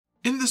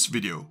In this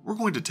video, we're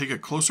going to take a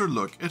closer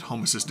look at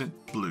Home Assistant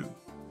Blue.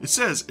 It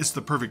says it's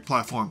the perfect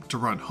platform to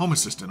run Home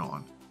Assistant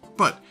on,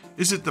 but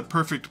is it the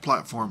perfect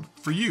platform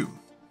for you?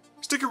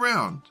 Stick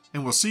around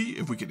and we'll see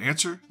if we can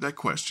answer that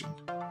question.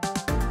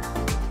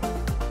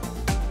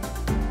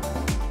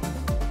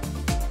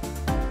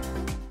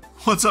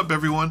 What's up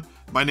everyone?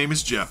 My name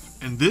is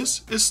Jeff and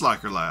this is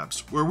Slacker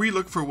Labs, where we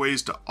look for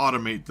ways to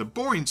automate the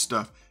boring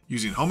stuff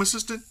using Home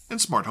Assistant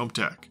and smart home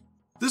tech.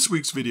 This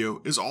week's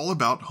video is all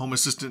about Home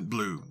Assistant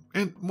Blue,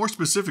 and more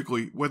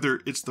specifically,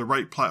 whether it's the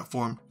right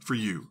platform for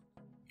you.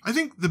 I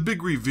think the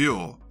big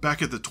reveal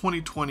back at the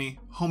 2020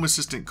 Home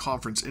Assistant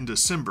conference in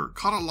December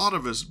caught a lot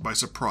of us by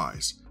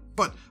surprise,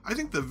 but I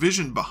think the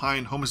vision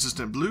behind Home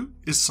Assistant Blue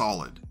is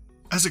solid.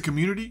 As a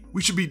community,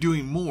 we should be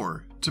doing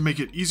more to make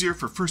it easier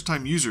for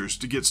first-time users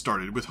to get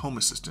started with Home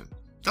Assistant.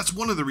 That's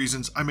one of the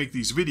reasons I make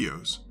these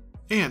videos.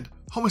 And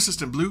Home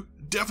Assistant Blue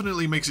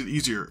definitely makes it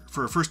easier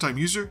for a first-time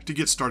user to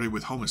get started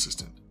with Home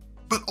Assistant.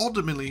 But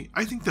ultimately,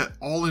 I think that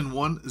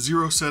all-in-one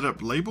zero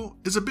setup label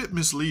is a bit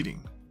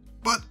misleading.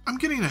 But I'm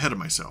getting ahead of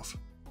myself.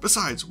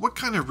 Besides, what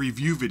kind of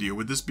review video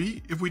would this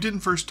be if we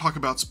didn't first talk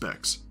about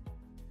specs?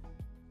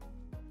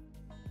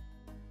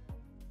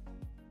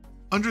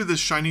 Under this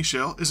shiny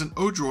shell is an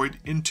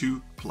Odroid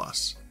N2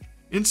 Plus.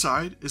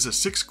 Inside is a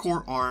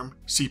 6-core ARM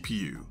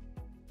CPU,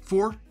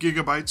 4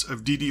 GB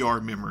of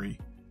DDR memory,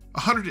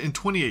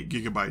 128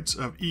 GB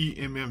of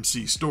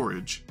eMMC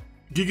storage,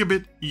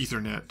 Gigabit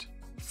Ethernet,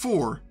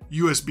 4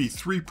 USB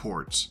 3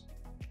 ports,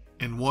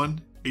 and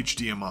 1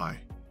 HDMI.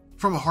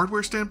 From a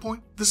hardware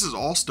standpoint, this is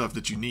all stuff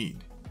that you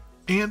need.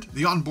 And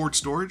the onboard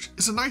storage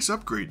is a nice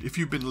upgrade if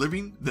you've been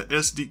living the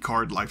SD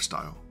card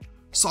lifestyle.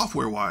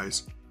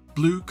 Software-wise,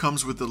 Blue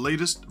comes with the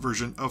latest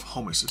version of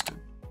Home Assistant.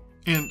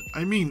 And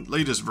I mean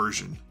latest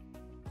version.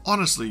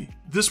 Honestly,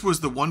 this was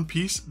the one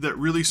piece that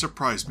really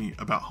surprised me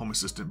about Home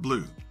Assistant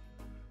Blue.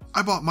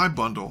 I bought my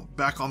bundle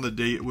back on the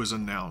day it was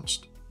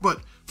announced,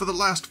 but for the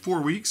last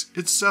 4 weeks,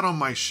 it's sat on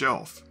my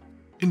shelf.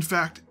 In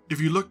fact,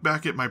 if you look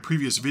back at my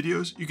previous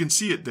videos, you can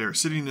see it there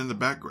sitting in the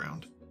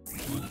background.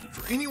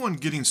 For anyone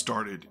getting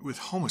started with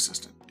Home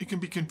Assistant, it can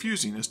be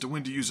confusing as to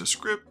when to use a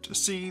script, a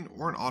scene,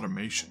 or an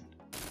automation.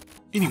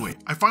 Anyway,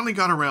 I finally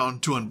got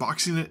around to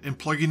unboxing it and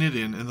plugging it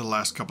in the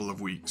last couple of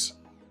weeks.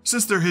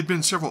 Since there had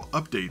been several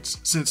updates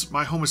since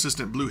my Home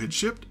Assistant Blue had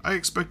shipped, I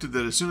expected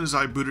that as soon as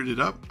I booted it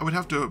up, I would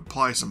have to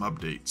apply some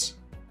updates.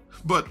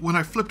 But when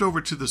I flipped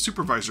over to the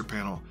supervisor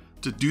panel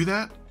to do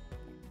that,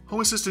 Home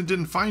Assistant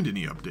didn't find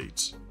any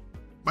updates.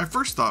 My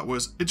first thought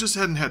was it just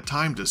hadn't had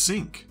time to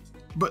sync.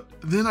 But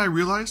then I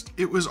realized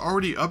it was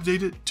already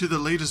updated to the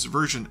latest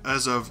version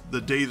as of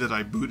the day that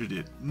I booted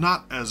it,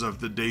 not as of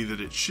the day that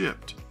it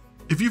shipped.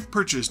 If you've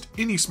purchased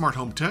any smart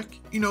home tech,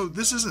 you know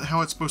this isn't how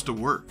it's supposed to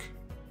work.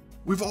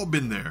 We've all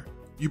been there.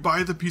 You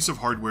buy the piece of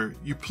hardware,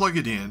 you plug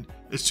it in,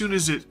 as soon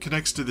as it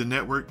connects to the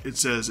network, it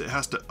says it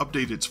has to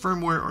update its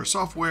firmware or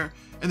software,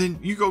 and then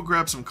you go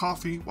grab some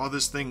coffee while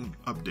this thing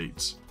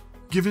updates.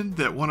 Given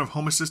that one of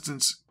Home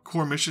Assistant's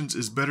core missions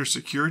is better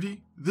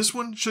security, this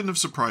one shouldn't have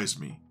surprised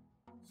me.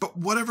 But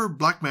whatever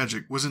black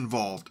magic was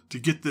involved to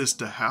get this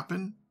to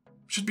happen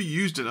should be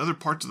used in other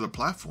parts of the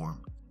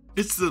platform.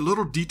 It's the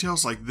little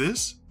details like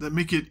this that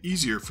make it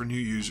easier for new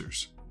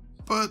users.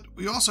 But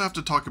we also have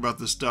to talk about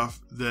the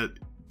stuff that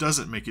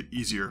doesn't make it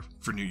easier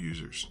for new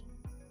users.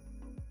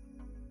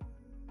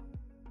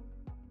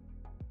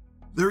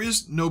 There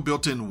is no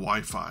built-in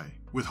Wi-Fi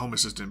with Home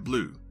Assistant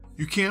Blue.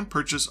 You can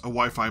purchase a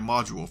Wi-Fi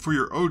module for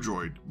your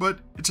Odroid, but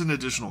it's an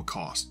additional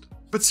cost.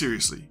 But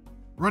seriously,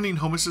 running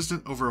Home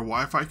Assistant over a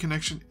Wi-Fi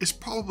connection is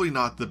probably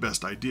not the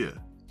best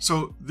idea,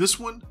 so this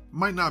one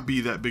might not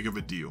be that big of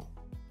a deal.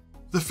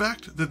 The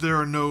fact that there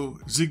are no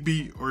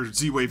Zigbee or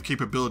Z-Wave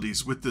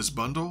capabilities with this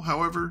bundle,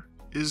 however,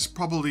 is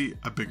probably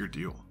a bigger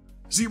deal.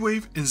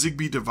 Z-Wave and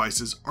Zigbee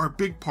devices are a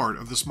big part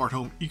of the smart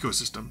home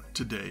ecosystem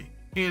today,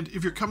 and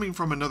if you're coming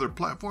from another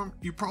platform,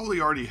 you probably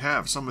already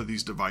have some of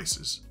these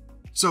devices.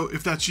 So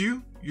if that's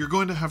you, you're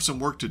going to have some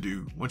work to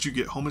do once you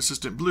get Home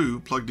Assistant Blue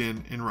plugged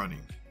in and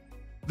running.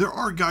 There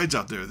are guides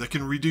out there that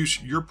can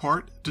reduce your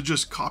part to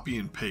just copy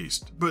and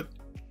paste, but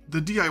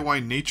the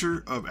DIY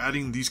nature of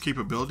adding these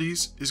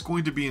capabilities is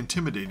going to be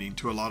intimidating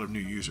to a lot of new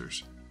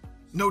users.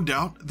 No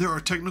doubt, there are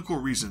technical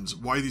reasons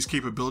why these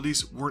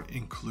capabilities weren't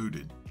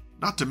included.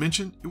 Not to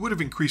mention, it would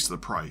have increased the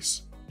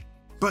price.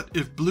 But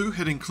if Blue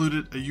had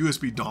included a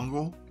USB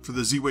dongle for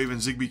the Z-Wave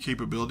and Zigbee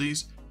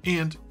capabilities,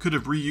 and could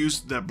have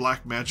reused that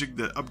black magic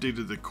that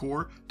updated the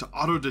core to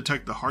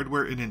auto-detect the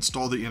hardware and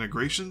install the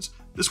integrations,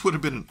 this would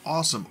have been an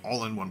awesome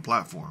all-in-one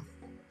platform.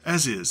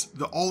 As is,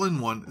 the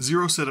all-in-one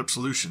zero setup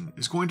solution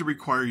is going to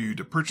require you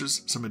to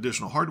purchase some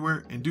additional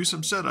hardware and do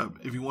some setup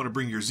if you want to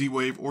bring your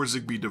Z-Wave or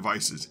Zigbee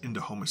devices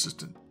into Home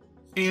Assistant.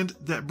 And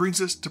that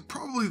brings us to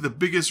probably the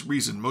biggest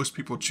reason most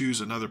people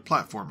choose another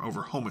platform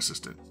over Home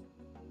Assistant: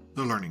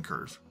 the learning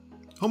curve.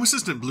 Home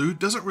Assistant Blue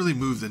doesn't really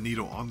move the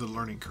needle on the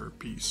learning curve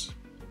piece.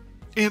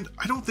 And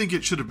I don't think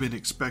it should have been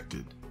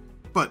expected.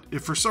 But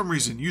if for some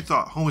reason you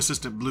thought Home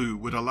Assistant Blue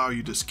would allow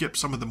you to skip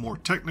some of the more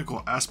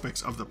technical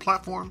aspects of the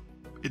platform,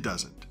 it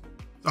doesn't.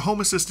 The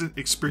Home Assistant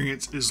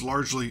experience is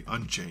largely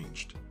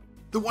unchanged.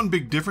 The one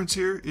big difference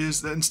here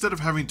is that instead of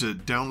having to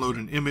download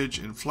an image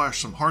and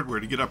flash some hardware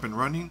to get up and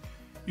running,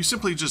 you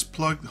simply just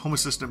plug the Home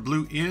Assistant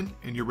Blue in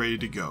and you're ready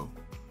to go.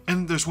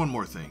 And there's one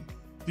more thing.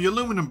 The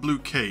aluminum blue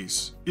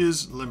case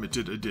is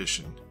limited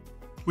edition,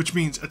 which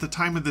means at the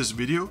time of this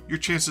video, your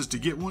chances to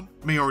get one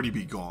may already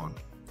be gone.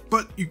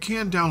 But you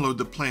can download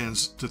the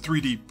plans to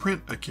 3D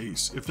print a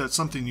case if that's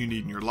something you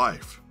need in your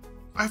life.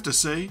 I have to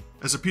say,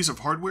 as a piece of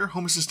hardware,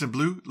 Home Assistant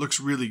Blue looks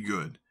really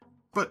good,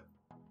 but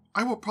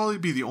I will probably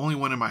be the only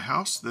one in my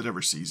house that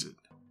ever sees it.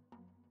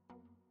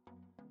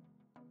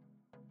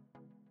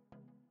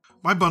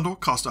 My bundle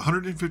cost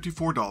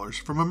 $154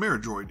 from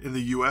Ameridroid in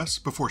the US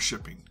before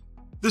shipping.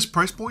 This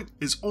price point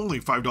is only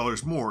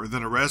 $5 more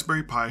than a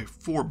Raspberry Pi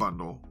 4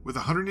 bundle with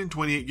a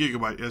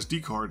 128GB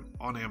SD card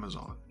on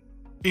Amazon.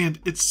 And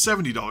it's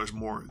 $70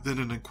 more than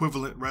an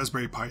equivalent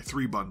Raspberry Pi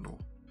 3 bundle.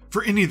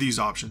 For any of these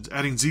options,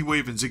 adding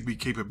Z-Wave and Zigbee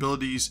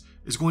capabilities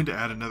is going to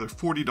add another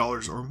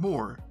 $40 or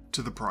more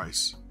to the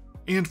price.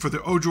 And for the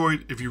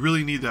Odroid, if you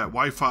really need that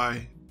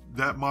Wi-Fi,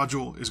 that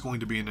module is going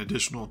to be an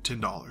additional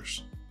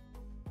 $10.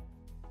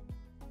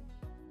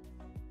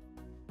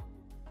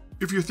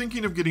 If you're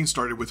thinking of getting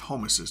started with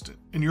Home Assistant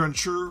and you're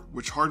unsure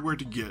which hardware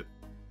to get,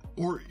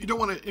 or you don't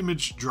want to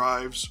image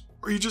drives,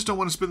 or you just don't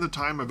want to spend the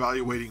time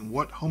evaluating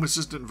what Home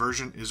Assistant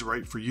version is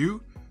right for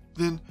you,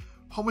 then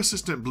Home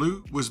Assistant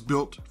Blue was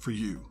built for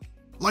you.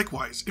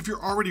 Likewise, if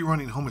you're already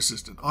running Home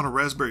Assistant on a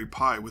Raspberry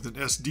Pi with an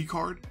SD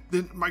card,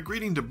 then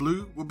migrating to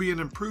Blue will be an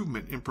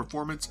improvement in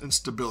performance and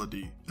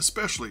stability,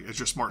 especially as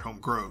your smart home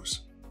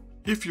grows.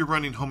 If you're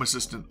running Home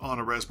Assistant on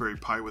a Raspberry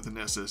Pi with an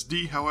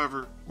SSD,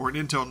 however, or an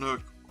Intel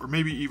NUC, or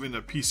maybe even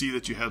a PC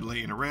that you had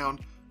laying around,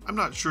 I'm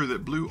not sure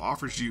that Blue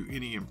offers you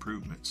any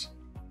improvements.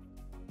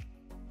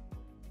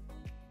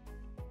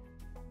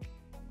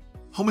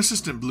 Home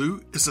Assistant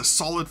Blue is a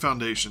solid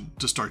foundation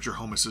to start your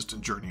Home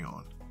Assistant journey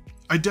on.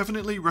 I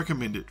definitely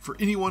recommend it for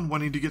anyone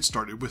wanting to get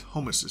started with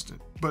Home Assistant,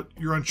 but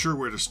you're unsure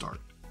where to start.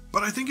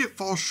 But I think it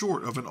falls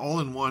short of an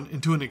all-in-one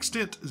and to an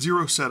extent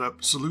zero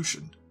setup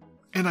solution.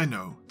 And I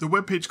know, the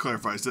webpage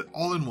clarifies that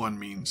all-in-one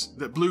means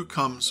that Blue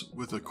comes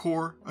with a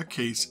core, a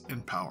case,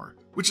 and power,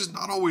 which is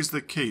not always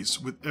the case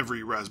with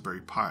every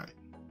Raspberry Pi.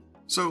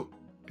 So,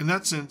 in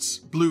that sense,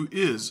 Blue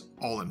is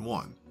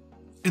all-in-one.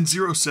 And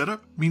zero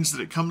setup means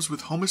that it comes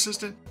with Home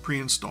Assistant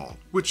pre-installed,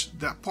 which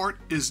that part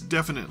is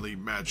definitely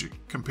magic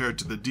compared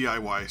to the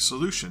DIY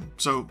solution,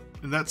 so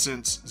in that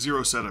sense,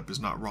 zero setup is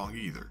not wrong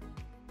either.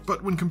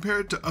 But when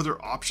compared to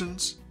other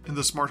options in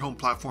the smart home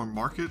platform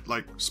market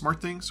like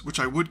SmartThings, which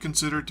I would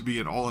consider to be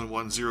an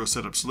all-in-one zero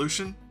setup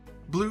solution,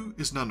 Blue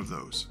is none of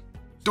those.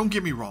 Don't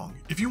get me wrong,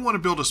 if you want to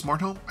build a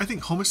smart home, I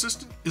think Home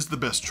Assistant is the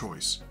best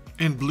choice.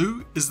 And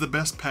Blue is the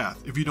best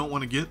path if you don't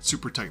want to get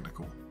super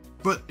technical.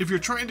 But if you're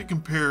trying to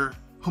compare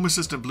Home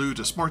Assistant Blue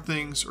to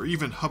SmartThings or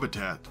even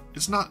Habitat,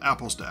 it's not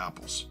apples to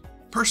apples.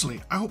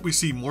 Personally, I hope we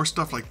see more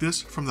stuff like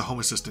this from the Home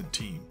Assistant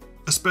team.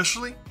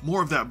 Especially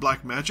more of that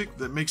black magic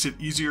that makes it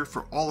easier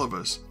for all of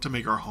us to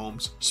make our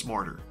homes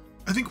smarter.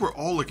 I think we're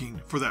all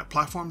looking for that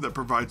platform that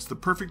provides the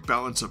perfect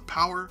balance of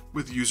power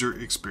with user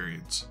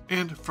experience.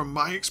 And from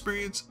my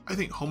experience, I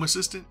think Home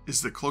Assistant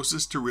is the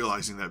closest to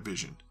realizing that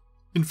vision.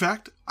 In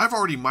fact, I've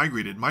already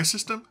migrated my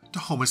system to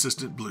Home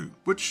Assistant Blue,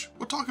 which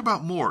we'll talk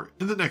about more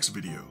in the next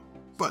video.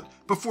 But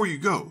before you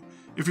go,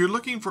 if you're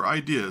looking for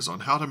ideas on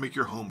how to make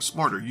your home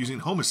smarter using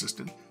Home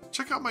Assistant,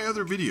 check out my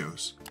other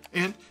videos.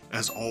 And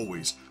as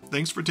always,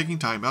 thanks for taking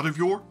time out of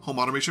your home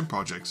automation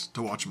projects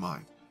to watch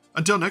mine.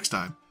 Until next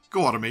time, go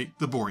automate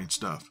the boring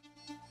stuff.